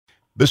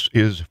This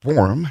is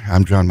Forum.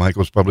 I'm John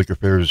Michaels, Public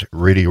Affairs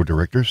Radio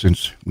Director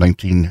since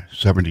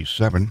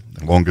 1977,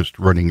 the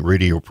longest-running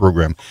radio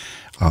program,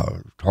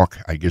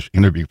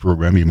 interview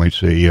program, you might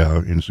say,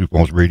 in Sioux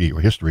Falls radio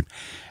history.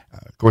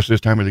 Of course, this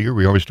time of the year,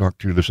 we always talk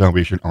to the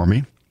Salvation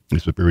Army.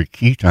 It's a very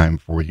key time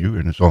for you,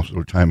 and it's also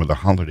a time of the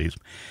holidays.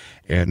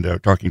 And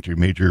talking to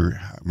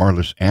Major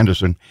Marlis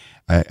Anderson,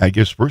 I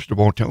guess, first of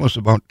all, tell us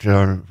about,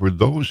 for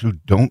those who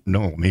don't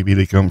know, maybe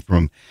they come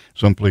from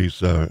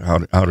someplace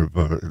out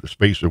of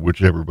space or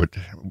whichever, but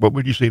what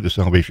would you say the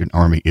Salvation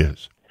Army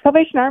is?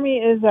 Salvation Army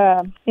is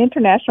an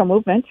international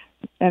movement,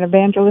 an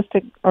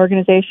evangelistic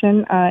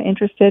organization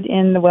interested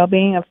in the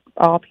well-being of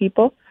all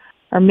people.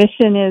 Our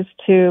mission is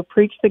to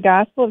preach the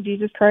gospel of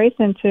Jesus Christ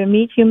and to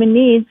meet human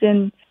needs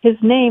in His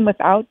name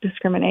without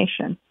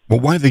discrimination. Well,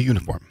 why the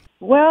uniform?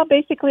 Well,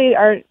 basically,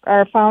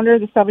 our founder,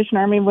 the Salvation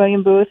Army,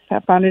 William Booth,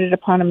 founded it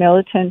upon a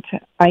militant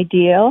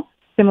ideal.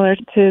 Similar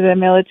to the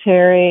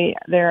military,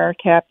 there are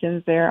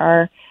captains, there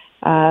are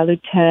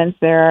lieutenants,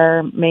 there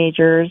are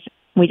majors.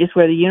 We just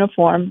wear the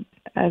uniform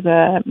as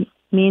a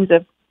means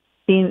of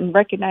being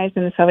recognized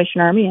in the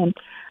Salvation Army and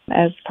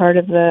as part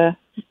of the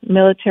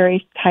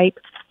military-type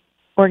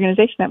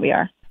organization that we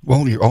are.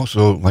 Well, you're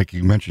also, like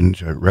you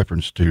mentioned,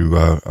 reference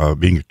to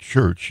being a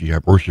church. You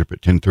have worship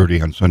at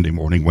 10:30 on Sunday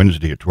morning,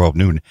 Wednesday at 12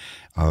 noon.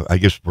 I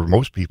guess for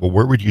most people,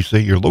 where would you say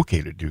you're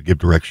located to give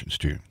directions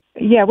to?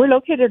 Yeah, we're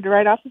located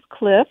right off of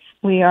Cliff.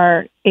 We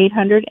are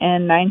 800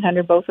 and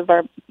 900, those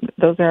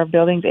are our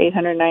buildings,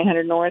 800,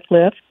 900 North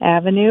Cliff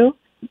Avenue,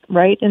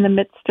 right in the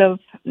midst of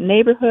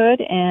neighborhood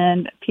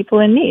and people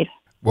in need.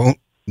 Well,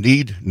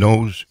 need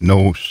knows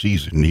no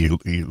season. You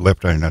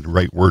left on the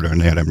right word on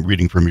that. I'm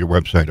reading from your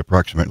website.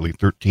 Approximately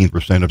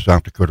 13% of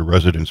South Dakota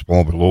residents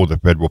fall below the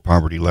federal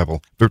poverty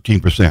level.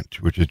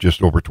 13%, which is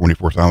just over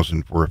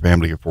 24,000 for a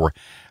family of four.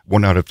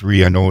 1 out of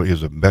 3, I know,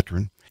 is a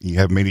veteran. You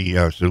have many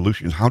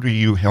solutions. How do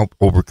you help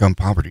overcome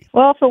poverty?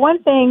 Well, for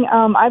one thing,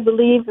 I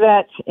believe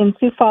that in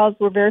Sioux Falls,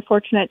 we're very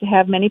fortunate to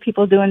have many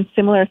people doing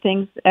similar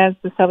things as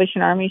the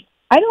Salvation Army.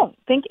 I don't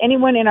think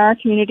anyone in our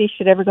community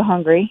should ever go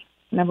hungry.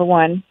 Number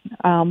one,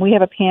 we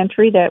have a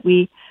pantry that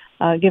we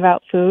give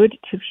out food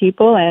to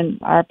people, and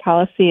our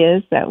policy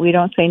is that we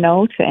don't say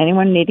no to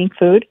anyone needing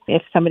food.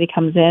 If somebody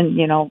comes in,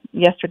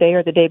 yesterday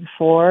or the day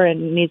before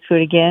and needs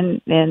food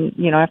again, then,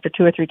 after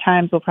 2 or 3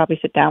 times, we'll probably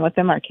sit down with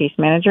them, our case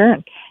manager,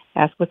 and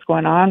ask what's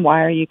going on.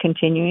 Why are you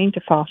continuing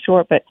to fall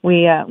short? But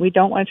we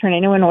don't want to turn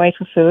anyone away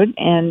for food,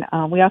 and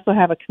we also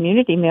have a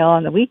community meal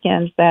on the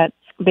weekends that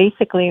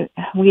basically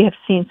we have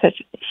seen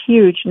such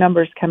huge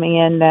numbers coming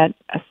in that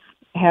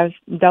has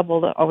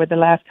doubled over the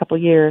last couple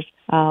of years.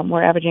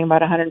 We're averaging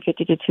about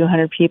 150 to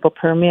 200 people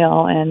per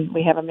meal, and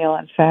we have a meal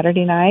on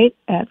Saturday night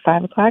at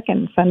 5 o'clock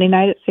and Sunday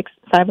night at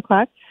 5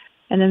 o'clock.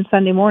 And then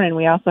Sunday morning,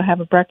 we also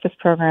have a breakfast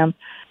program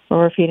where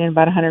we're feeding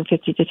about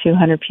 150 to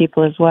 200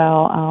 people as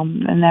well,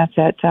 and that's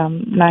at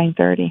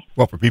 9:30.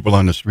 Well, for people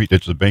on the street,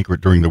 it's a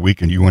banquet during the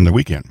week and you on the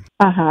weekend.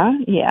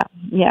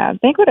 Yeah.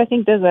 Banquet, I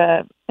think, does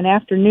an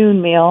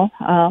afternoon meal,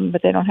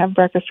 but they don't have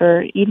breakfast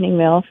or evening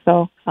meals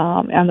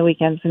on the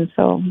weekends. And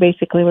so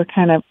basically we're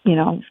kind of,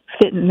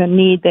 fitting the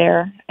need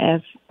there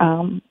as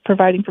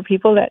providing for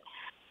people that,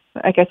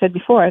 like I said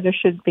before, there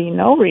should be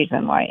no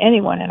reason why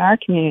anyone in our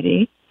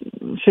community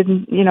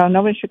shouldn't,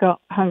 nobody should go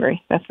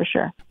hungry, that's for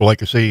sure. Well,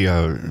 like I say,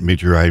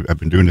 Major, I've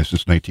been doing this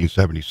since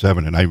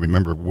 1977, and I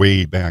remember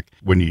way back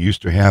when you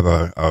used to have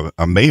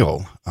a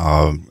mail,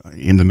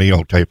 in the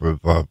mail type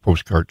of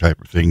postcard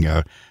type of thing,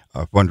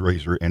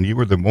 fundraiser, and you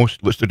were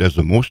listed as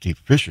the most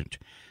efficient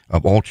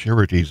of all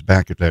charities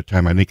back at that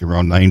time. I think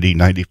around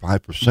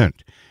 95%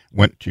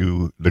 went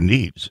to the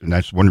needs, and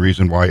that's one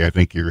reason why I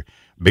think you're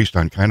based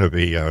on kind of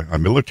a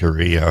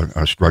military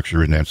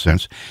structure in that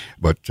sense.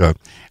 But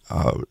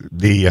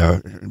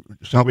the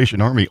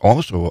Salvation Army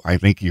also, I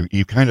think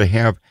you kind of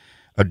have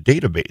a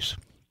database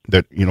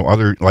that,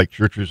 other like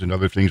churches and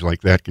other things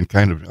like that can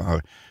kind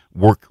of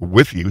work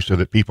with you so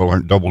that people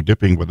aren't double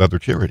dipping with other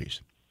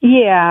charities.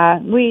 Yeah,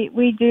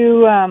 we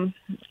do.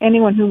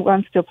 Anyone who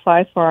wants to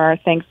apply for our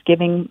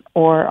Thanksgiving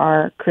or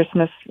our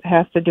Christmas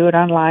has to do it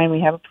online. We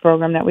have a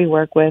program that we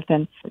work with,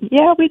 and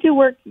we do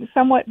work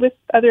somewhat with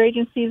other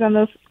agencies on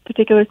those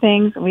particular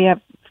things. We have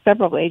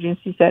several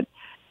agencies that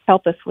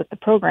help us with the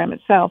program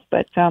itself,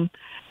 but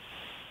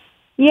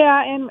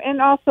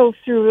and also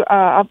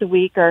throughout the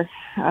week, our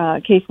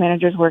case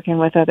managers working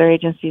with other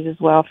agencies as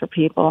well for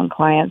people and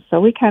clients. So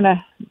we kind of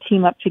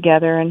team up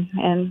together,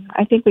 and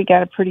I think we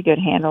got a pretty good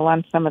handle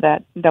on some of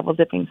that double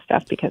dipping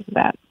stuff because of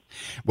that.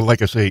 Well,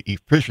 like I say,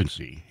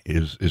 efficiency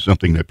is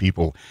something that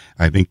people,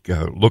 I think,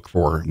 look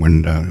for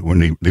when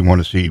they want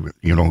to see,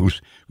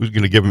 who's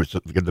going to give them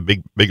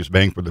the biggest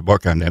bang for the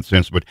buck on that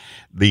sense. But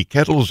the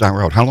kettles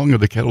are out. How long have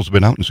the kettles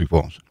been out in Sioux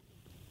Falls?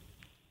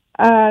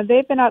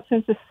 They've been out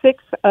since the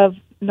 6th of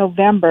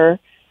November,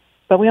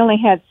 but we only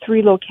had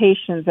 3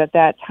 locations at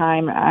that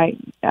time.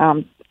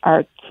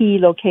 Our key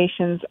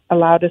locations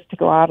allowed us to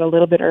go out a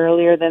little bit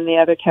earlier than the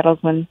other kettles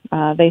when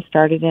they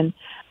started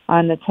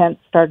on the 10th,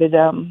 started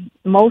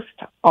most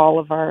all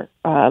of our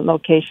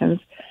locations.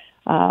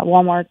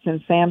 Walmart's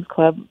and Sam's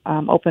Club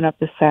open up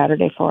this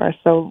Saturday for us.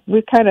 So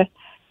we kind of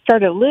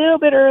started a little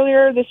bit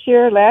earlier this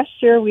year. Last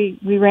year we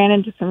ran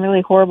into some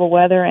really horrible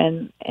weather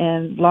and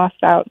lost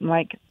out and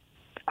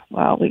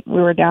we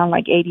were down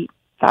like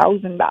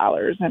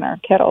 $80,000 in our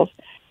kettles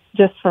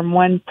just from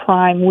one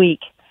prime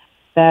week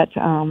that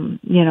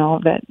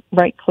that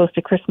right close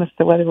to Christmas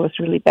the weather was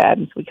really bad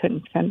and so we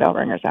couldn't send bell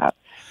ringers out.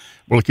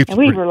 Well, it keeps and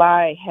we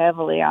rely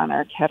heavily on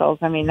our kettles.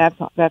 I mean, that's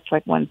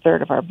like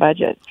 1/3 of our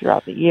budget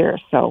throughout the year.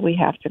 So we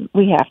have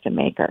to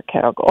make our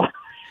kettle go.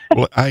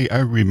 Well, I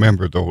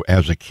remember, though,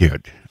 as a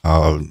kid,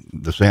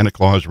 the Santa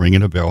Claus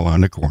ringing a bell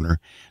on the corner.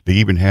 They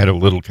even had a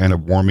little kind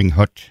of warming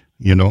hut,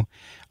 you don't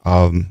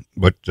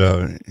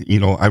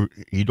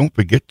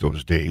forget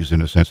those days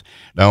in a sense.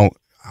 Now,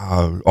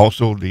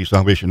 also, the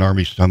Salvation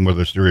Army, some of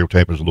the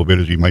stereotype is a little bit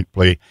as you might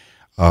play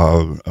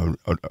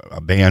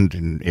a band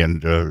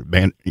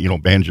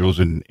and banjos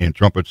and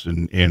trumpets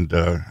and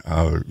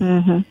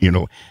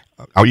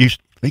are you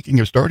thinking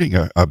of starting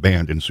a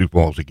band in Sioux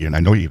Falls again? I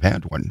know you've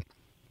had one.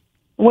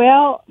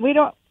 Well, we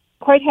don't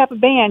quite have a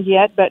band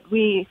yet, but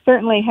we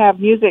certainly have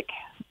music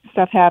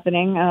stuff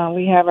happening.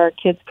 We have our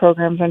kids'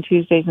 programs on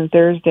Tuesdays and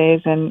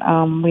Thursdays,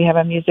 and we have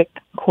a music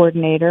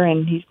coordinator,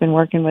 and he's been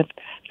working with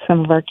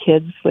some of our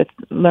kids with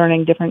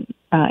learning different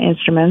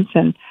instruments,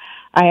 and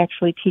I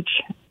actually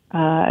teach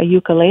a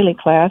ukulele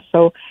class,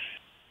 so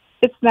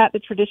it's not the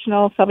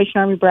traditional Salvation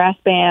Army brass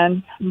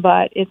band,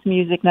 but it's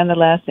music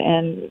nonetheless,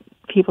 and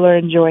people are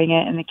enjoying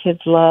it, and the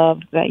kids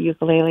love that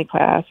ukulele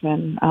class,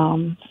 and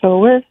so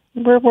we're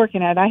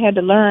working at it. I had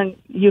to learn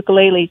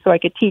ukulele so I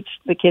could teach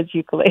the kids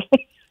ukulele.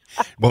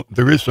 Well,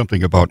 there is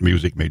something about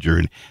music,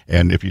 Major,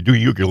 and if you do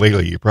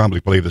ukulele, you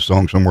probably play the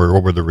song Somewhere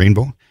Over the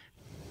Rainbow.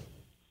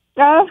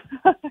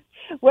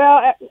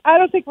 Well, I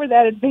don't think we're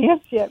that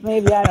advanced yet.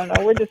 Maybe, I don't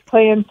know. We're just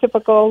playing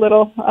typical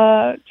little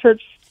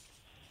church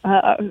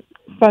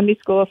Sunday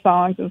school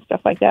songs and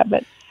stuff like that.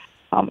 But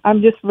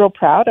I'm just real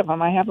proud of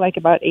them. I have like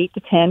about 8 to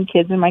 10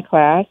 kids in my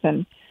class,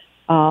 and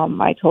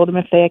I told them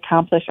if they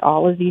accomplish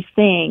all of these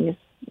things,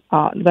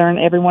 learn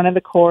every one of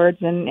the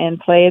chords and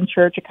play in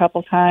church a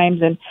couple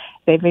times, and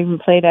they've even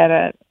played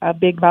at a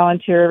big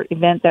volunteer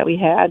event that we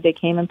had. They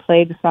came and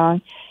played the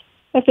song.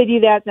 If they do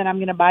that, then I'm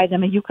going to buy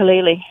them a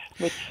ukulele,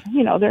 which,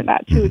 they're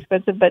not too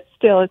expensive, but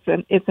still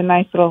it's a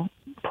nice little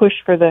push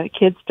for the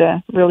kids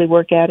to really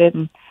work at it.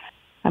 And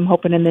I'm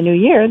hoping in the new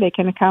year they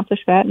can accomplish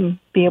that and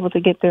be able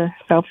to get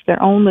themselves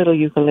their own little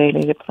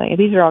ukulele to play.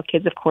 These are all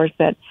kids, of course,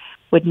 that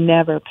would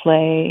never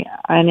play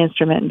an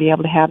instrument and be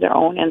able to have their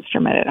own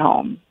instrument at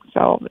home.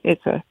 So it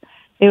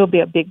will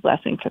be a big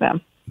blessing for them.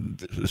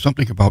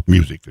 Something about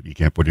music that you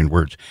can't put in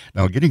words.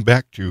 Now, getting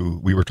back to,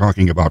 we were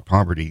talking about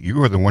poverty.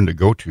 You are the one to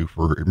go to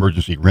for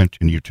emergency rent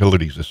and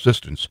utilities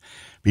assistance.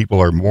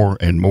 People are more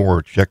and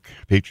more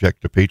paycheck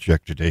to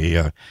paycheck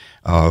today.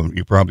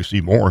 You probably see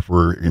more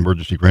for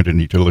emergency rent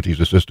and utilities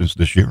assistance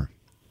this year.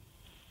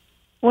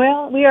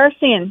 Well, we are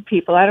seeing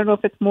people. I don't know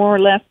if it's more or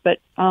less, but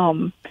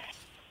that's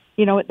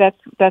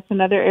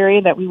another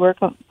area that we work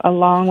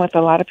along with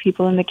a lot of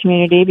people in the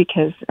community,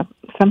 because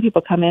some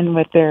people come in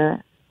with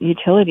their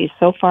utilities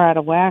so far out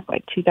of whack,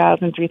 like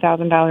 $2,000,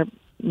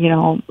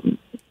 $3,000,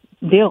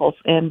 bills,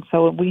 and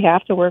so we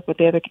have to work with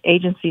the other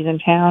agencies in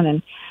town,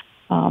 and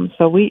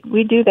so we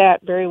do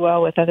that very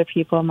well with other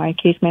people. My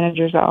case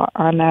managers are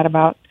on that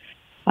about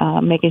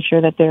making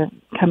sure that they're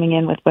coming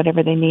in with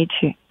whatever they need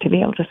to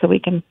be able to, so we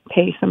can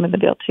pay some of the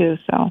bill too.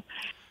 So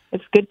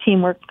it's good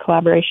teamwork,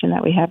 collaboration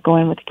that we have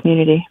going with the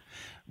community.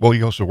 Well,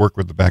 you also work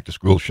with the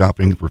back-to-school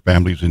shopping for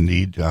families in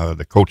need,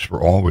 the Coats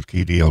for All with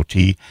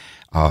KDLT,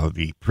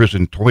 the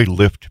prison toy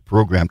lift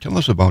program. Tell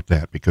us about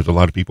that, because a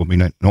lot of people may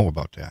not know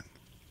about that.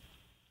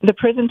 The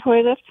prison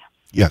toy lift?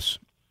 Yes.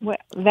 Well,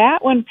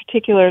 that one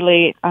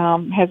particularly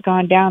has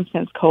gone down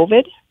since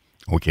COVID.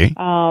 Okay.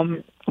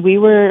 We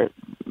were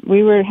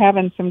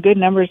having some good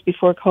numbers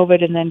before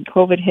COVID, and then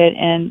COVID hit,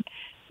 and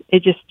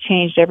it just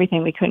changed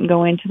everything. We couldn't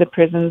go into the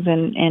prisons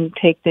and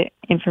take the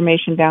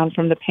information down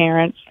from the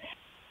parents.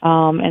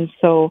 And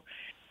so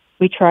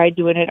we tried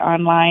doing it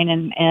online,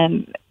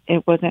 and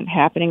it wasn't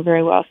happening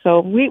very well. So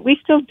we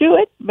still do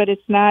it, but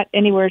it's not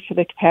anywhere to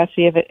the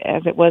capacity of it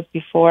as it was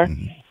before.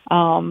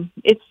 Mm-hmm.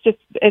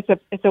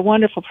 It's a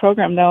wonderful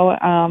program, though.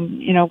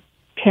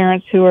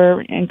 Parents who are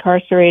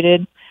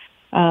incarcerated,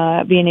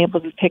 being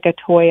able to pick a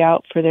toy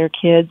out for their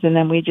kids, and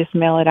then we just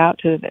mail it out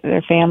to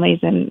their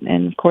families.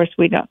 And of course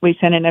we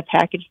send in a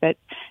package that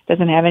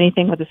doesn't have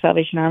anything with the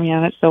Salvation Army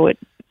on it, so it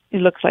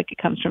looks like it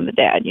comes from the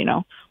dad,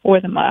 or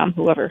the mom,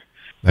 whoever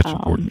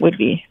would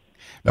be.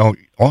 Now,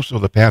 also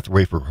the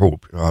pathway for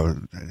hope.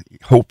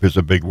 Hope is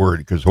a big word,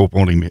 because hope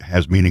only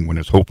has meaning when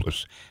it's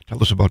hopeless.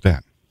 Tell us about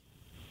that.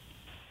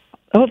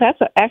 Oh, that's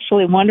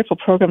actually a wonderful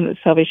program that the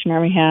Salvation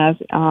Army has.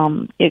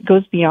 It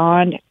goes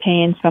beyond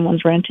paying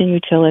someone's rent and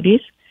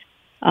utilities.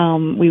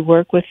 We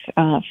work with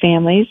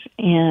families,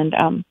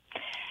 and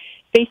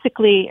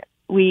basically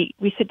we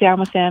sit down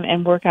with them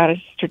and work out a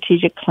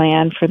strategic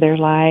plan for their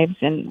lives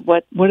and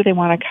what do they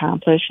want to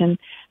accomplish. And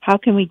how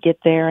can we get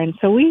there? And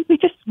so we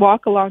just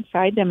walk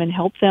alongside them and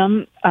help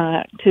them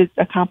to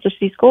accomplish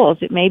these goals.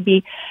 It may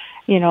be,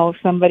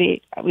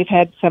 we've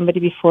had somebody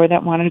before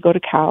that wanted to go to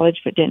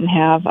college but didn't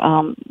have,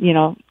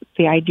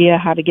 the idea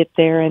how to get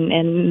there,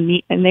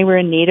 and they were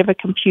in need of a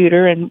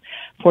computer. And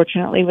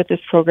fortunately, with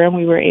this program,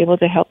 we were able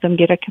to help them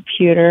get a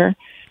computer,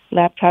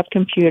 laptop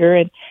computer,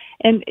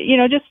 and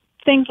just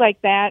things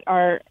like that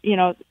are,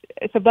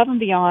 it's above and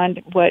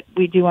beyond what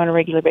we do on a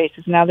regular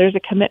basis. Now, there's a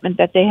commitment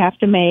that they have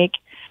to make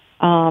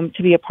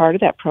to be a part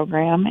of that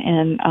program,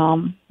 and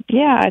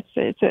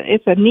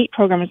it's a neat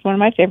program. It's one of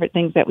my favorite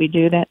things that we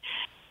do that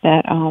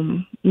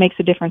makes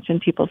a difference in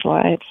people's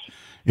lives.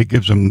 It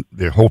gives them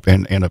their hope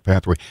and a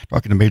pathway.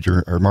 Talking to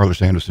Major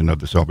Marlis Anderson of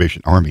the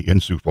Salvation Army in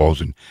Sioux Falls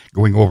and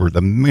going over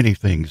the many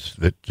things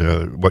that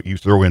what you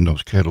throw in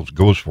those kettles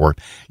goes for.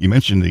 You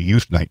mentioned the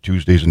youth night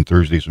Tuesdays and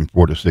Thursdays from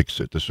 4 to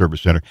 6 at the service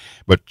center,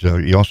 but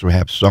you also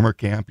have summer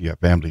camp. You have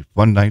family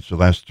fun nights the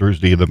last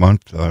Thursday of the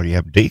month. You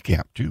have day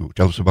camp, too.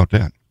 Tell us about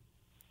that.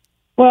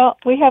 Well,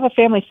 we have a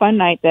family fun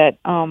night that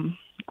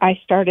I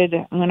started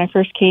when I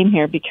first came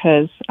here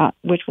because,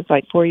 which was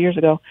like 4 years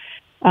ago,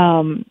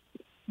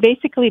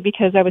 basically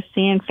because I was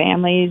seeing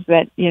families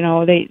that,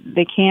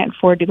 they can't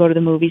afford to go to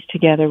the movies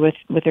together with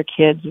their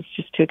kids. It's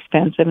just too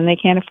expensive, and they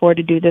can't afford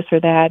to do this or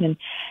that. And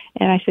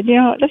I said,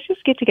 let's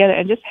just get together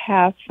and just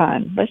have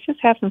fun. Let's just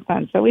have some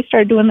fun. So we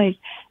started doing these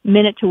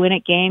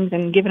minute-to-win-it games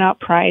and giving out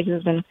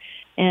prizes, and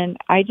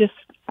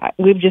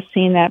we've just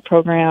seen that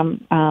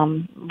program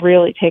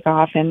really take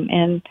off,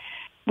 and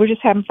we're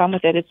just having fun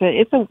with it.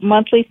 It's a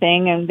monthly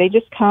thing, and they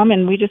just come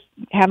and we just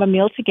have a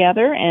meal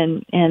together,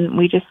 and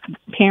we just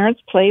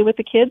parents play with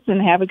the kids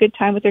and have a good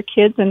time with their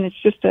kids, and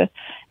it's just an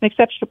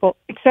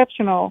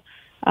exceptional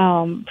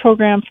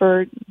program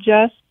for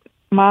just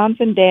moms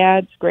and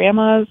dads,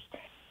 grandmas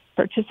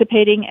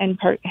participating and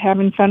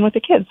having fun with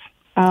the kids.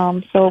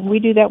 So we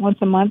do that once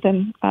a month,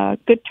 and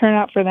good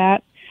turnout for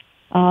that.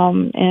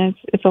 And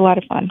it's a lot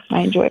of fun.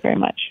 I enjoy it very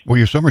much. Well,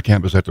 your summer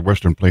camp is at the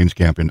Western Plains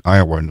Camp in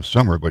Iowa in the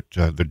summer, but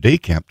the day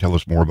camp, tell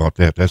us more about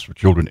that. That's for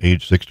children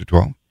aged 6 to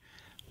 12.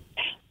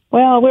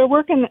 Well,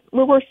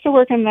 we're still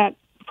working that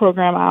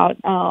program out.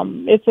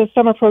 It's a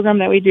summer program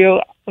that we do.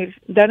 We've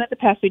done it the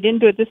past. We didn't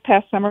do it this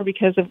past summer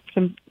because of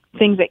some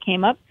things that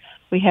came up.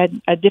 We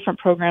had a different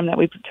program that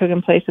we took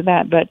in place of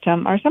that. But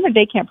our summer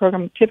day camp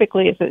program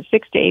typically is a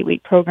 6 to 8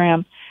 week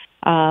program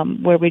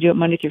where we do it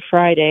Monday through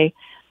Friday.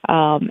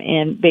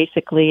 And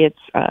basically it's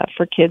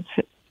for kids,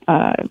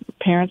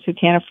 parents who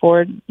can't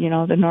afford,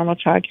 the normal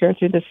child care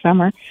through the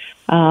summer.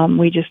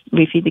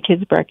 We feed the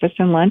kids breakfast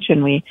and lunch,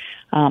 and we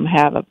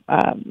have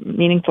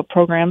meaningful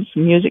programs,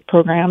 music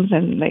programs,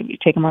 and they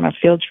take them on a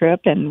field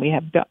trip, and we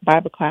have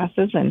Bible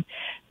classes, and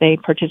they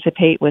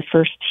participate with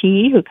First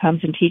Tee, who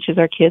comes and teaches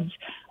our kids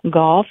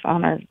golf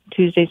on our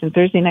Tuesdays and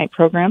Thursday night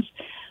programs.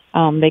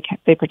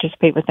 They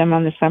participate with them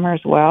on the summer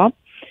as well.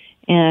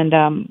 And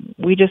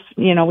we just,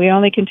 we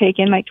only can take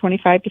in like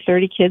 25 to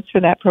 30 kids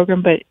for that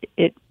program, but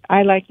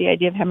I like the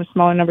idea of having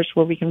smaller numbers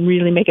where we can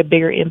really make a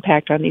bigger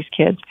impact on these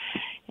kids.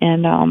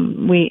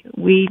 And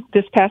we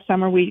this past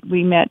summer we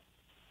met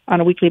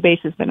on a weekly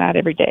basis, but not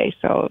every day,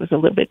 so it was a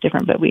little bit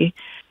different. But we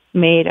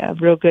had a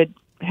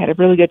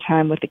really good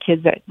time with the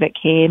kids that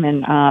came,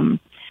 and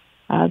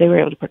they were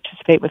able to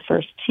participate with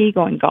First Tee,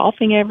 going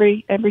golfing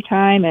every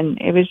time, and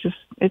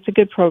it's a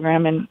good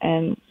program,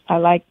 and I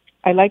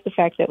like the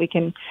fact that we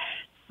can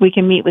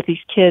meet with these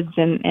kids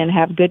and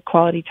have good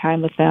quality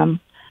time with them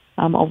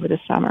over the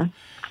summer.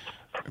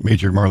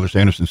 Major Marlis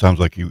Anderson, sounds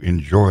like you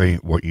enjoy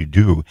what you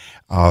do.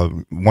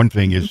 One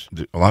thing is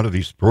a lot of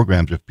these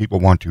programs, if people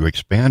want to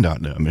expand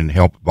on them and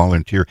help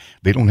volunteer,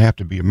 they don't have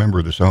to be a member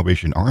of the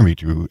Salvation Army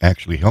to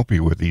actually help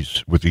you with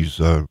these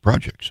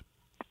projects.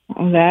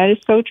 That is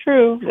so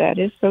true. That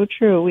is so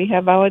true. We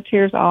have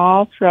volunteers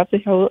all throughout the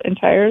whole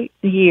entire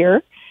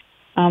year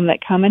that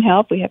come and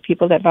help. We have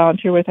people that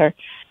volunteer with our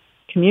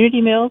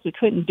community meals. We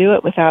couldn't do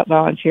it without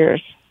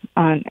volunteers.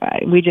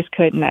 We just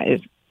couldn't.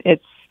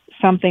 It's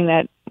something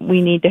that we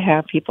need to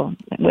have people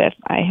with.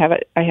 I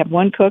have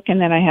one cook,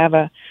 and then I have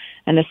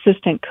an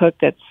assistant cook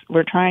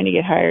we're trying to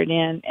get hired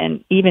in,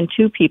 and even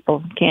two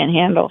people can't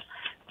handle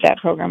that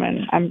program.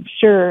 And I'm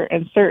sure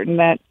and certain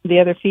that the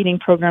other feeding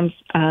programs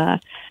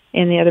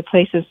in the other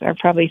places are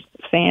probably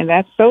saying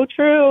that's so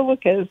true,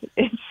 because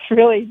it's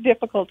really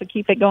difficult to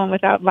keep it going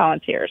without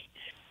volunteers.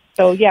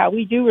 So, yeah,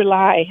 we do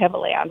rely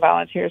heavily on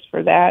volunteers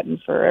for that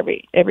and for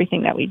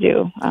everything that we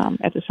do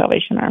at the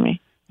Salvation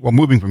Army. Well,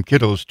 moving from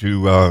kiddos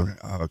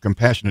to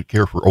compassionate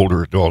care for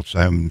older adults,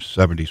 I'm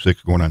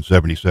 76, going on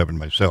 77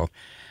 myself.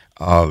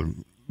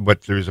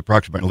 But there's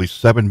approximately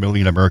 7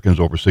 million Americans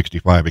over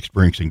 65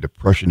 experiencing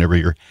depression every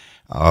year,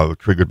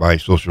 triggered by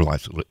social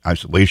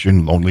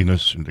isolation,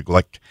 loneliness, and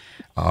neglect.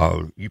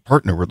 You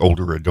partner with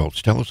older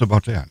adults. Tell us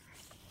about that.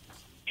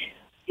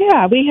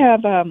 Yeah, we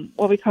have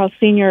what we call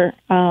senior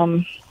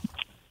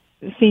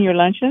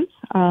luncheons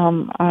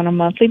on a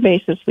monthly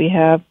basis. We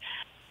have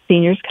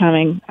seniors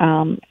coming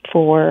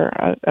for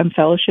a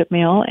fellowship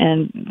meal,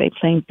 and they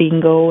play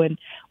bingo, and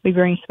we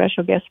bring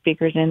special guest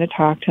speakers in to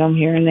talk to them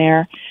here and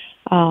there.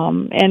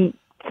 And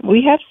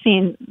we have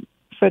seen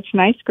such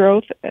nice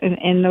growth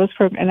in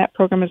that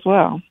program as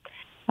well.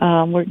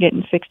 We're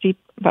getting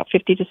about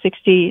 50 to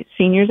 60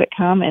 seniors that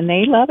come, and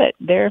they love it.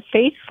 They're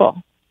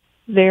faithful.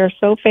 They're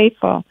so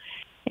faithful,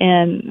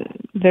 and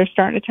they're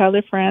starting to tell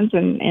their friends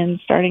and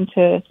starting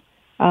to,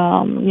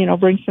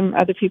 bring some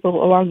other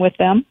people along with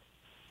them.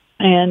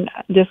 And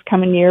this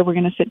coming year, we're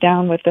going to sit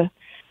down with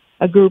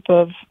a group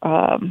of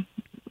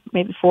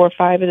maybe 4 or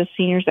 5 of the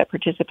seniors that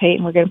participate,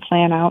 and we're going to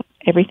plan out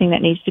everything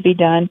that needs to be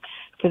done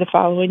for the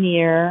following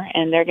year,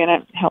 and they're going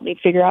to help me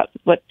figure out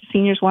what the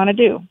seniors want to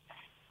do.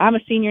 I'm a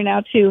senior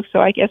now too, so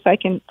I guess I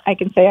can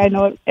say I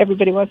know what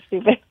everybody wants to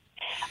do, but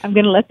I'm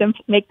going to let them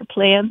make the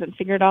plans and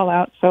figure it all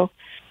out. So,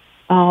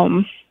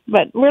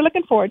 but we're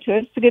looking forward to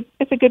it.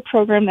 It's a good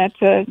program that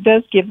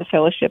does give the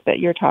fellowship that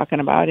you're talking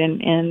about,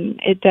 and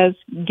it does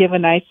give a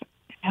nice,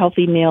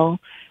 healthy meal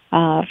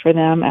for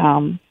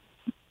them.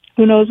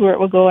 Who knows where it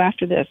will go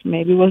after this?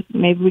 Maybe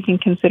we can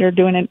consider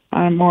doing it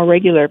on a more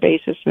regular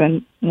basis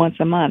than once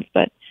a month.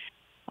 But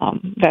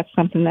that's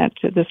something that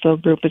this little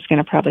group is going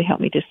to probably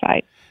help me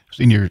decide.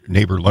 Senior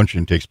Neighbor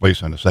Luncheon takes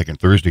place on the second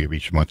Thursday of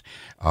each month.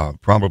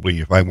 Probably,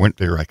 if I went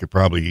there, I could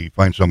probably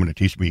find someone to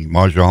teach me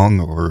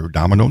mahjong or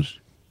dominoes.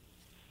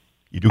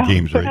 You do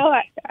games, right?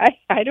 Well,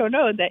 I don't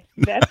know.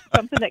 That's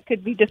something that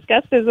could be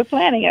discussed as a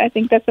planning. I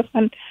think that's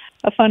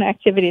a fun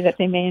activity that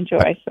they may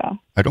enjoy. So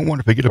I don't want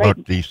to forget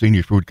about the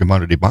Senior Food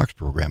Commodity Box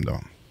program, though.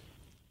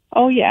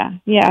 Oh, yeah.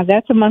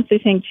 That's a monthly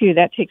thing, too.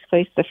 That takes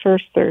place the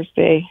first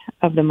Thursday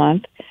of the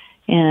month.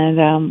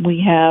 And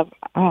we have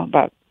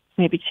about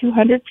maybe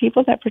 200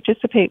 people that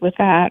participate with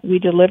that. We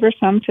deliver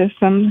some to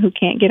some who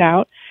can't get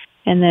out,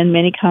 and then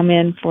many come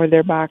in for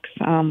their box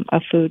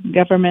of food,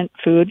 government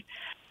food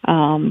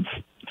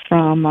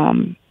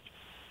from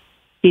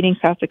Feeding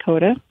South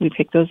Dakota. We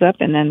pick those up,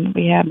 and then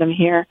we have them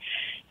here,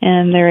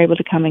 and they're able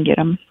to come and get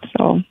them.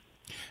 So,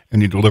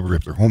 and you deliver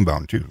if they're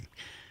homebound, too.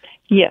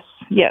 Yes.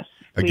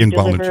 Again,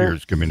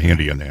 volunteers come in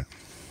handy on that.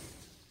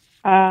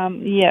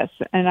 Yes,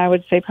 and I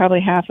would say probably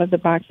half of the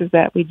boxes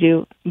that we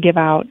do give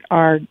out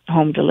are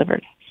home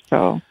delivered.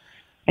 So,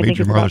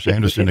 Major Marlis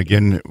Anderson,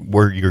 again,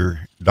 where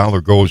your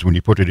dollar goes when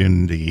you put it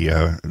in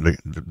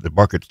the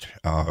bucket,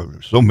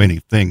 so many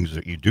things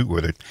that you do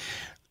with it.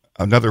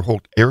 Another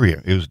whole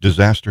area is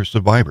disaster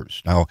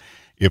survivors. Now,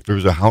 if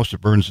there's a house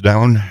that burns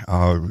down,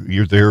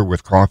 you're there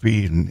with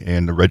coffee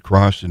and the Red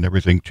Cross and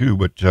everything too,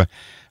 but you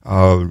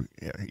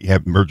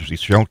have emergency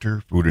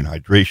shelter, food and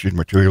hydration,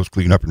 materials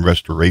cleanup and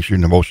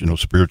restoration, emotional,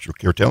 spiritual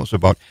care. Tell us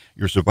about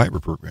your survivor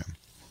program.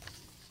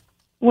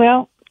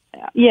 Well,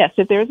 yes,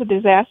 if there's a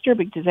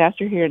big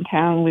disaster here in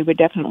town, we would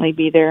definitely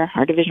be there.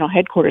 Our divisional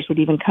headquarters would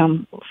even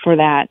come for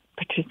that,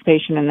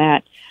 participation in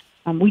that.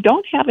 We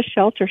don't have a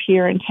shelter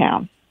here in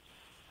town.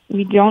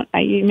 We don't.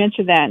 You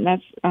mentioned that, and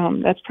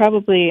that's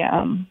probably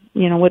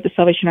what the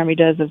Salvation Army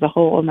does as a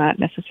whole, not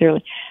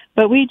necessarily.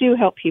 But we do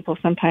help people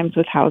sometimes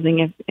with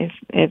housing.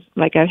 If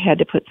like I had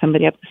to put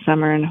somebody up this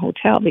summer in a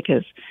hotel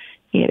because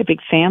he had a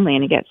big family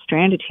and he got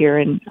stranded here,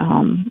 and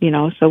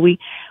so we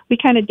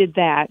kind of did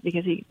that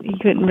because he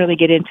couldn't really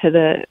get into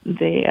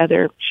the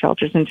other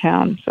shelters in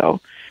town.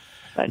 So,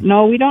 but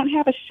no, we don't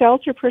have a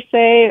shelter per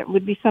se. It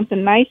would be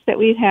something nice that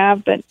we'd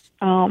have, but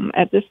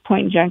at this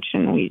point in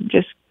junction, we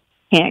just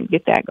can't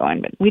get that going.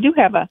 But we do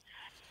have a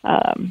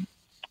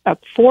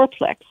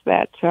fourplex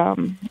that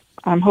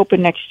I'm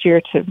hoping next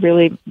year to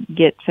really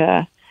get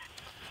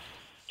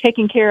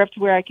taken care of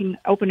to where I can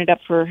open it up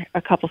for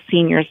a couple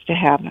seniors to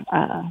have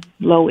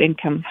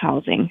low-income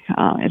housing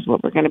is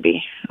what we're going to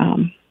be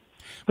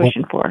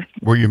pushing for.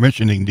 Where you're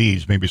mentioning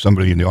these, maybe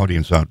somebody in the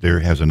audience out there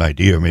has an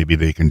idea. Maybe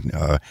they can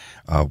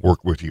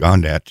work with you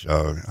on that.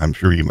 I'm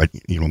sure you might.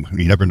 You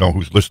never know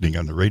who's listening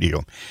on the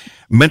radio.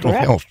 Mental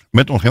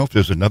health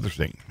is another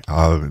thing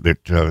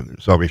that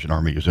Salvation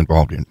Army is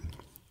involved in.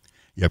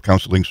 You have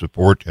counseling,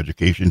 support,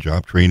 education,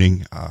 job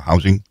training,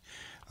 housing.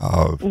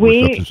 For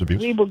substance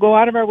abuse. We will go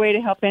out of our way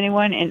to help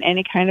anyone in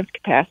any kind of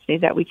capacity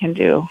that we can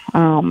do.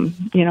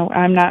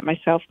 I'm not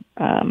myself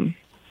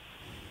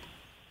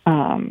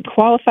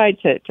qualified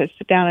to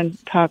sit down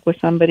and talk with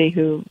somebody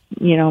who,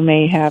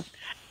 may have,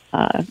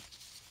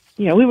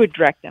 we would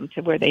direct them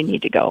to where they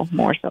need to go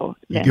more so.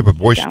 You give a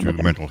voice to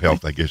mental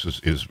health, I guess,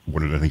 is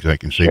one of the things I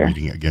can say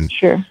reading it again.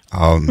 Sure.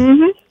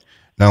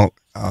 Now,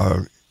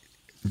 I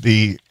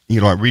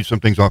read some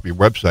things off your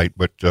website,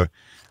 but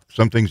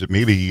some things that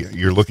maybe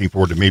you're looking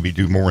for to maybe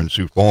do more in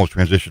Sioux Falls.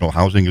 Transitional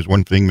housing is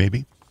one thing,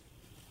 maybe?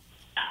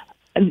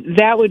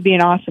 That would be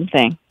an awesome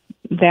thing.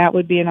 That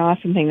would be an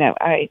awesome thing that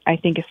I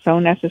think is so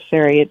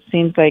necessary. It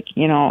seems like,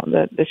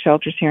 the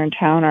shelters here in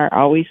town are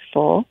always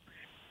full.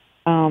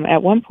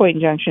 At one point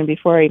in Junction,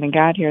 before I even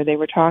got here, they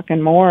were talking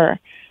more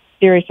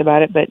serious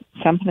about it, but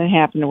something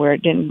happened where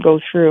it didn't go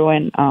through,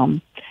 and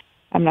I'm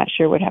not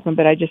sure what happened,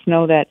 but I just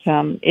know that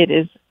it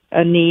is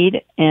a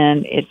need,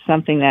 and it's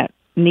something that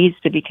needs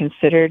to be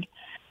considered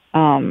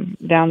down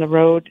the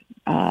road,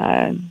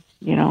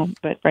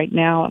 but right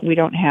now we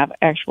don't have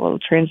actual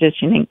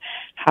transitioning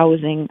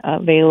housing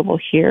available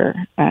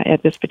here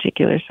at this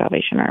particular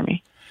Salvation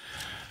Army.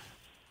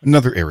 Well, you're mentioning these. Maybe somebody in the audience out there has an idea. Maybe they can work with you on that. I'm sure you might.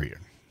 Another area.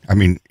 I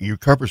mean, you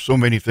cover so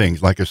many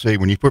things. Like I say,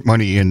 when you put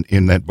money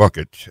in that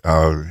bucket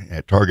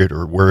at Target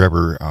or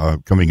wherever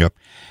coming up,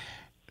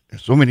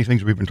 so many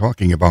things we've been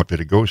talking about that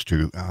it goes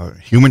to.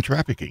 Human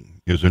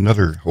trafficking is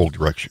another whole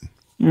direction.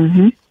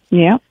 Mm-hmm.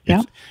 Yeah,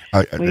 yeah.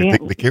 I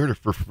think the Care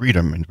for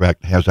Freedom, in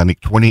fact, has, I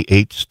think,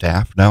 28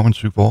 staff now in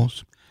Sioux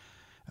Falls.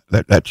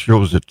 That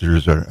shows that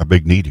there's a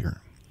big need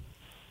here.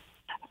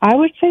 I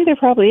would say there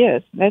probably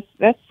is.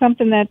 That's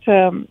something that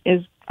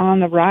is on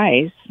the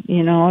rise.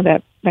 You know,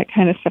 that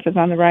kind of stuff is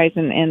on the rise,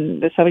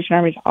 and the Salvation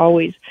Army is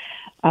always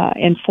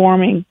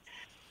informing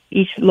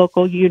each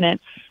local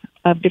units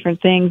of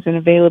different things and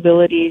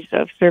availabilities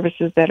of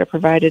services that are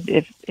provided.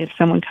 If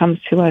someone comes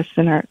to us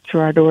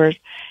through our doors,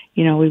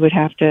 you know, we would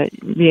have to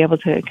be able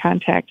to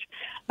contact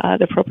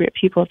the appropriate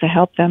people to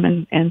help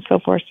them and so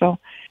forth. So,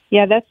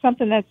 yeah, that's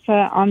something that's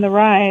on the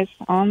rise.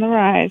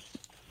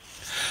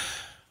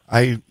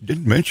 I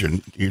didn't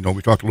mention, you know,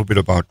 we talked a little bit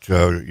about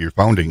your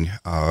founding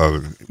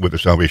with the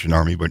Salvation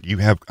Army, but you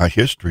have a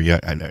history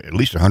at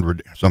least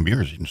 100 some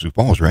years in Sioux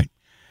Falls, right?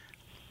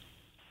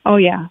 Oh,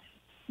 yeah.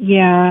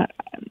 Yeah.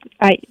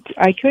 I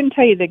couldn't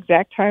tell you the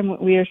exact time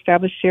we were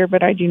established here,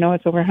 but I do know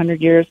it's over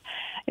 100 years.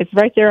 It's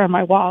right there on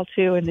my wall,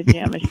 too, in the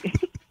gym.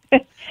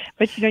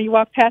 But, you know, you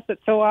walk past it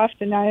so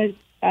often, I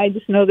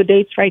just know the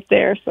date's right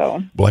there.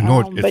 So, well, I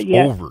know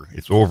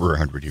it's over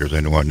 100 years. I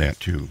know on that,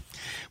 too.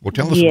 Well,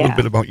 tell us a little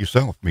bit about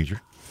yourself,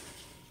 Major.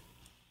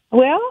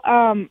 Well,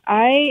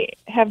 I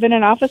have been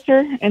an officer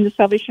in the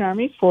Salvation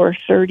Army for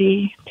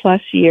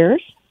 30-plus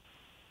years,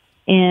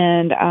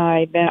 and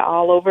I've been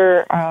all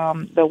over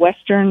the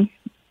Western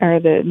or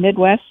the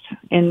Midwest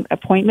in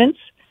appointments,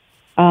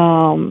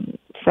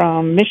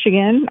 from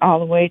Michigan all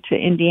the way to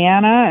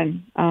Indiana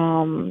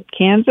and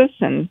Kansas,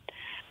 and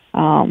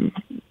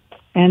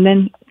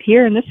then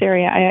here in this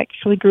area. I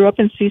actually grew up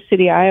in Sioux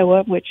City,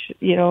 Iowa, which,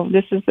 you know,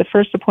 this is the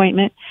first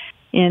appointment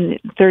in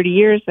 30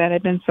 years that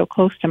I've been so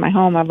close to my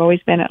home. I've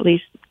always been at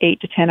least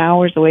 8 to 10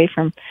 hours away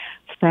from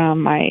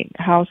my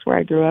house where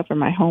I grew up or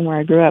my home where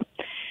I grew up.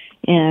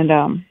 And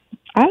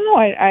I don't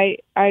know,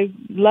 I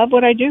love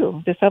what I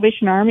do. The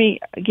Salvation Army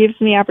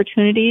gives me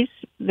opportunities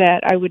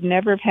that I would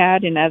never have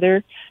had in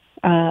other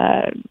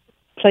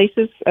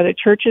places, other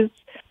churches,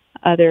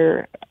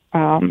 other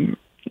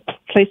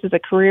places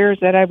of careers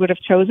that I would have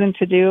chosen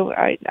to do.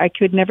 I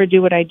could never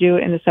do what I do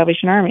in the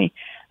Salvation Army.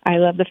 I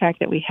love the fact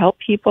that we help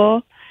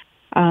people,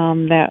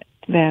 that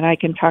I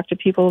can talk to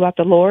people about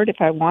the Lord if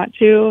I want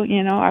to.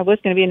 You know, I was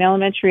going to be an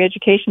elementary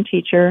education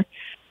teacher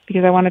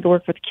because I wanted to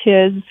work with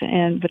kids,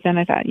 but then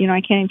I thought, you know,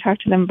 I can't even talk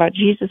to them about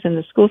Jesus in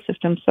the school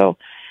system. So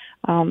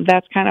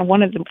that's kind of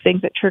one of the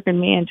things that triggered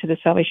me into the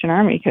Salvation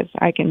Army, because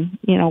I can,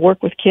 you know,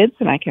 work with kids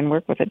and I can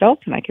work with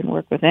adults and I can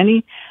work with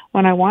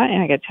anyone I want,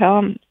 and I can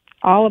tell them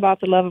all about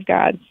the love of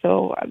God.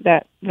 So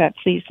that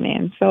pleased me.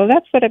 And so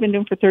that's what I've been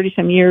doing for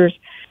 30-some years.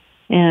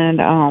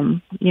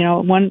 And, you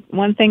know,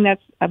 one thing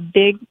that's a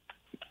big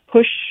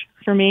push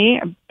for me,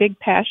 a big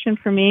passion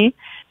for me,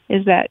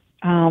 is that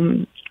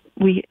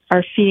we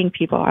are feeding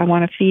people. I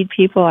want to feed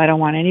people. I don't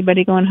want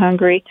anybody going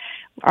hungry.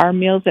 Our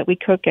meals that we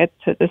cook at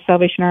the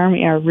Salvation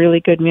Army are really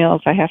good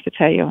meals, I have to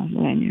tell you.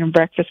 And, you know,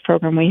 breakfast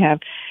program, we have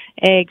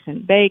eggs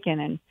and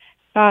bacon and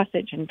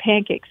sausage and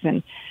pancakes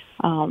and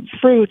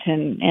fruit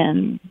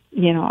and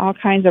you know, all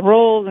kinds of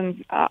rolls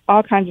and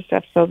all kinds of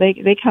stuff. So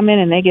they come in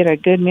and they get a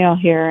good meal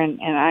here, and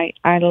I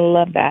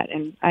love that.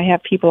 And I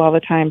have people all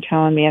the time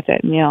telling me at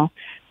that meal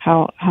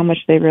how much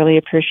they really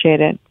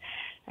appreciate it.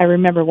 I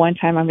remember one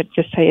time, I'm going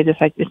to just tell you this,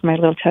 it's my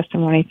little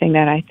testimony thing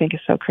that I think is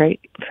so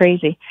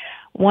crazy.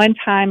 One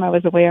time I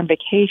was away on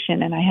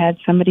vacation and I had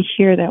somebody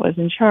here that was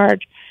in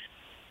charge,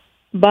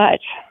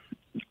 but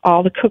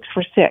all the cooks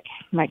were sick.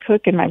 My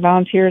cook and my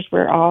volunteers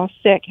were all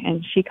sick,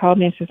 and she called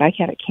me and says, "I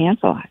can't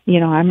cancel. You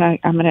know, I'm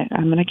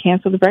gonna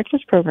cancel the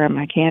breakfast program.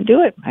 I can't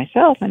do it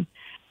myself." And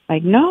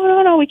like,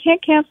 no, we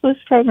can't cancel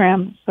this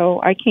program. So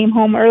I came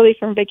home early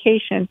from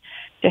vacation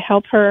to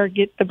help her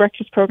get the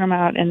breakfast program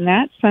out. And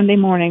that Sunday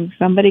morning,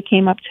 somebody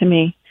came up to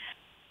me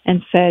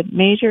and said,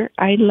 "Major,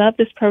 I love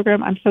this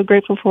program. I'm so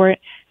grateful for it.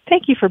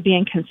 Thank you for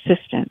being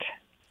consistent."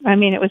 I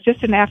mean, it was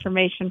just an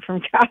affirmation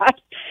from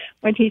God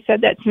when he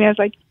said that to me. I was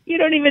like, you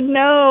don't even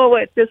know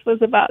what this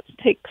was about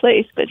to take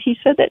place. But he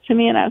said that to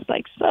me, and I was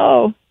like,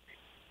 so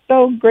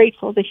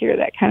grateful to hear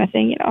that kind of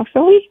thing, you know.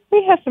 So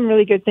we have some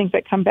really good things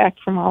that come back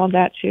from all of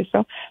that, too.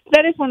 So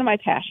that is one of my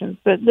passions,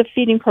 the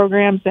feeding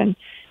programs and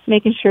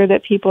making sure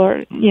that people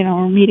are, you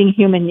know, meeting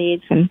human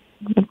needs. And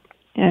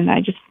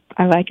I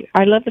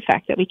love the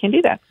fact that we can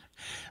do that.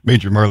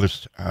 Major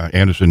Marlis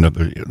Anderson of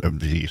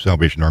the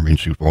Salvation Army in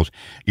Sioux Falls,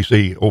 you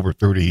say over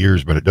 30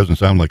 years, but it doesn't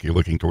sound like you're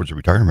looking towards a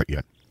retirement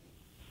yet.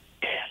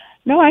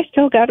 No, I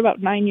still got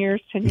about 9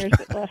 years, 10 years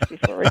left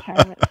before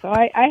retirement. So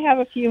I have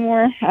a few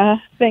more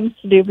things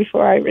to do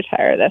before I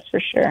retire, that's for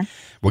sure.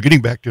 Well,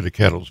 getting back to the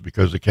kettles,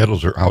 because the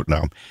kettles are out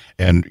now,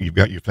 and you've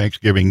got your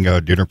Thanksgiving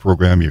dinner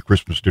program, your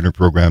Christmas dinner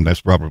program.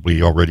 That's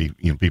probably already,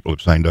 you know, people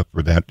have signed up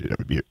for that.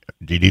 Do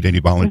you need any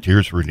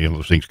volunteers for any of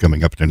those things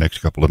coming up in the next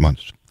couple of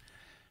months?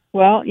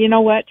 Well, you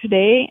know what?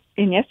 Today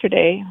and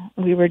yesterday,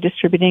 we were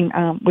distributing.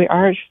 We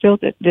are still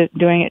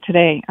doing it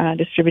today,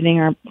 distributing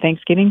our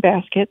Thanksgiving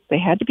baskets. They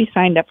had to be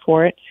signed up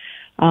for it.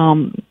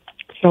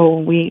 So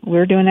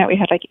we're doing that. We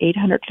had like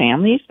 800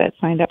 families that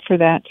signed up for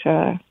that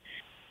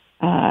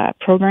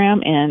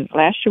program, and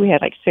last year we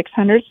had like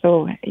 600.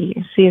 So you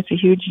can see it's a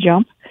huge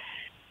jump.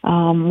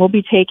 We'll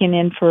be taking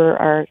in for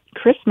our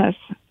Christmas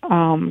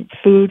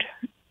food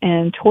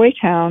and Toy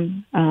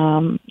Town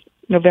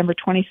November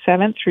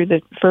 27th through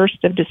the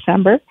 1st of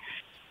December.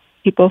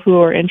 People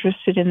who are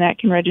interested in that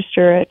can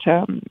register at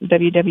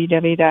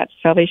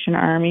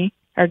www.salvationarmy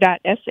or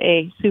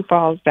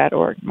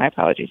 .sa.siouxfalls.org. My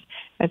apologies.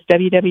 That's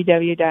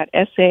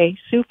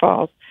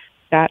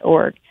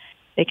www.sa.siouxfalls.org.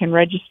 They can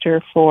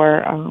register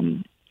for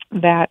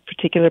that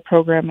particular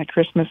program, the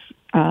Christmas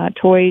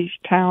Toy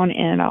Town,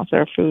 and also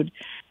our food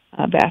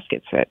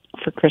baskets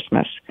for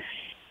Christmas.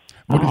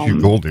 What is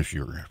your goal this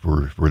year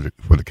for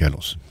the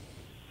Kettles?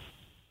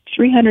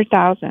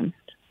 300,000.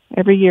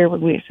 Every year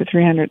we say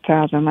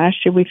 300,000.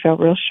 Last year we felt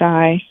real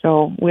shy,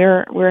 so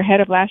we're ahead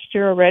of last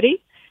year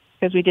already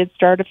because we did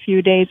start a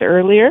few days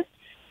earlier.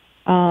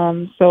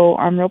 So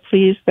I'm real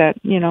pleased that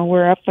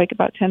we're up like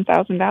about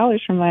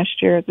 $10,000 from last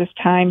year at this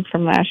time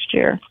from last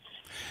year.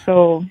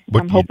 So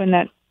I'm hoping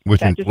that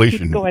with that inflation,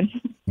 just keeps going.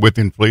 With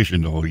you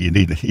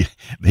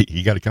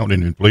got to count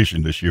in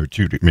inflation this year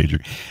too, Major.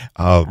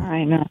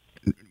 I know.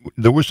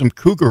 There were some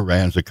cougar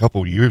runs a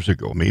couple years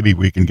ago. Maybe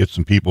we can get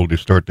some people to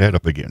start that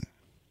up again.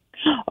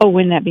 Oh,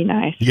 wouldn't that be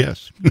nice?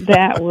 Yes.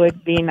 That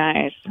would be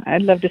nice.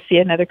 I'd love to see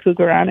another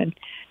cougar run. And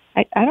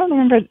I don't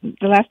remember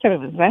the last time. It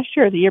was last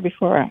year or the year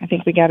before. I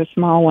think we got a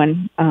small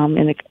one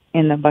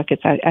in the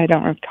buckets. I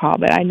don't recall,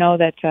 but I know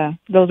that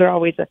those are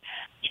always a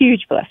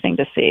huge blessing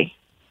to see.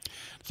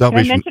 Can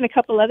I mention a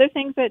couple other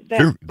things that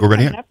sure, go right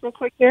ahead. Up real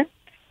quick here?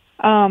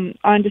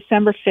 On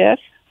December 5th,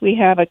 we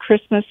have a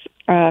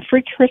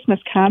free Christmas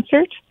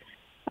concert.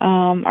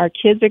 Our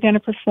kids are going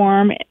to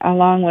perform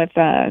along with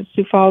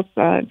Sioux Falls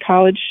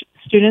college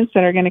students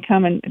that are going to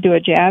come and do a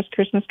jazz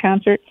Christmas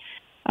concert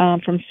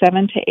from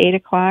 7 to 8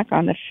 o'clock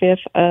on the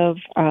 5th of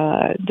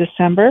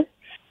December,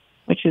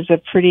 which is a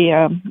pretty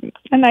a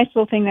nice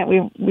little thing that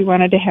we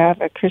wanted to have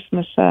a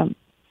Christmas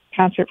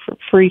concert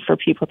free for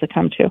people to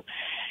come to.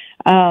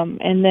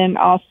 And then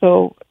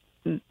also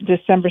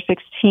December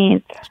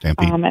 16th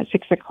at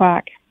 6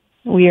 o'clock,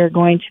 we are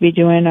going to be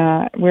doing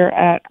we're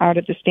out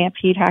at the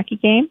Stampede hockey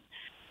game,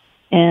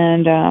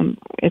 and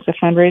it's a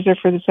fundraiser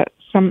for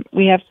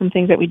we have some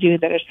things that we do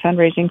that is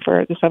fundraising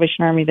for the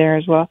Salvation Army there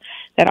as well.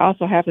 That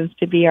also happens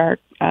to be our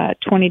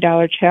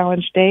 $20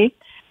 challenge day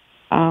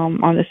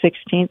on the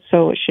 16th,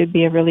 so it should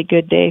be a really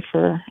good day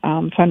for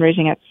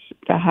fundraising at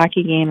the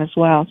hockey game as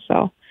well.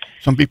 So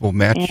some people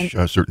match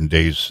certain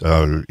days,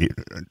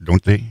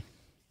 don't they?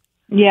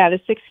 Yeah, the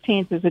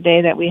 16th is a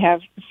day that we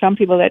have some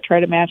people that try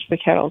to match the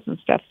kettles and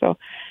stuff. So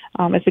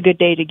it's a good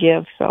day to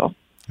give. So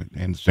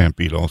and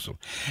Stampede also.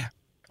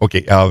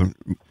 Okay,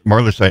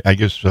 Marlis, I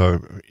guess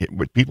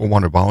would people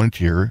want to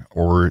volunteer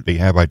or they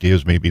have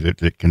ideas maybe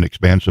that can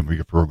expand some of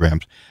your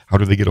programs, how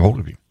do they get a hold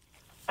of you?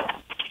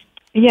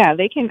 Yeah,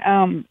 they can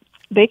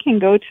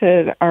go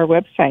to our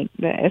website,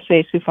 the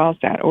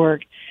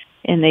sa.siouxfalls.org,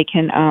 and they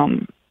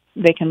can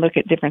look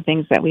at different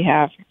things that we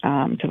have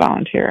to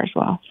volunteer as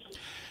well.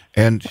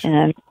 And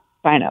sign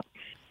up.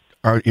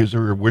 Is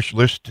there a wish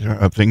list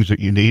of things that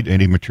you need?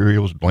 Any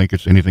materials,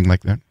 blankets, anything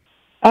like that?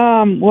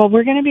 Well,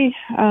 we're going to be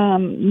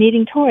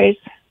needing toys.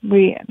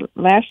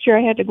 Last year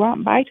I had to go out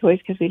and buy toys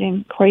because we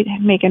didn't quite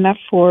make enough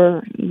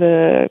for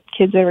the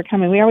kids that were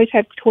coming. We always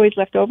had toys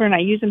left over, and I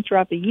use them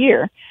throughout the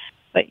year.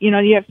 But, you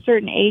have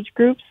certain age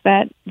groups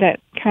that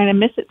kind of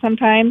miss it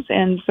sometimes,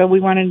 and so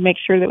we wanted to make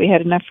sure that we had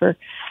enough for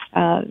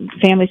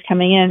families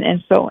coming in.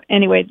 And so,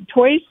 anyway,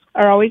 toys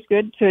are always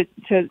good to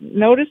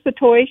notice the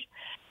toy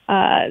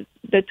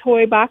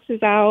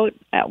boxes out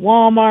at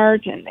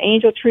Walmart and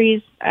Angel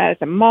Trees at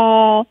the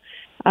mall.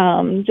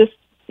 Just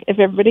if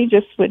everybody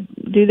just would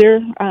do their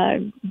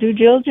due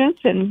diligence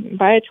and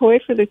buy a toy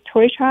for the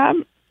Toy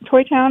Town,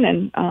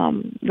 and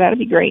that'd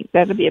be great.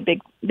 That'd be a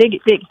big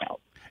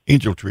help.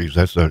 Angel Trees,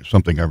 that's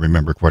something I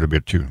remember quite a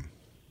bit too.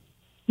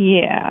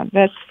 Yeah,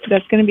 that's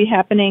going to be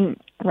happening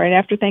right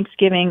after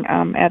Thanksgiving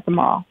at the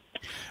mall,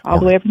 all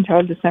the way up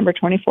until December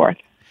 24th.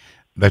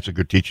 That's a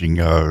good teaching,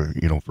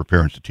 for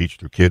parents to teach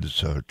their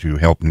kids to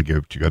help and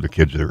give to other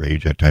kids their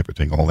age, that type of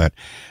thing, all that.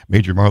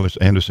 Major Marlis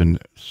Anderson,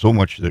 so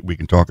much that we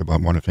can talk about.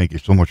 I want to thank you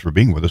so much for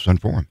being with us on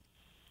Forum.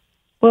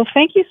 Well,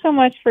 thank you so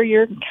much for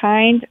your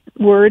kind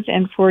words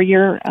and for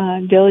your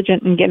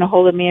diligence in getting a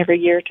hold of me every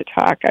year to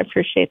talk. I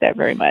appreciate that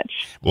very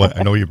much. Well,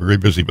 I know you're very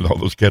busy with all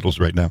those kettles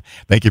right now.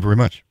 Thank you very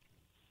much.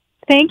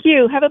 Thank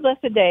you. Have a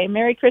blessed day.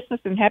 Merry Christmas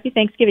and Happy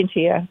Thanksgiving to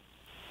you.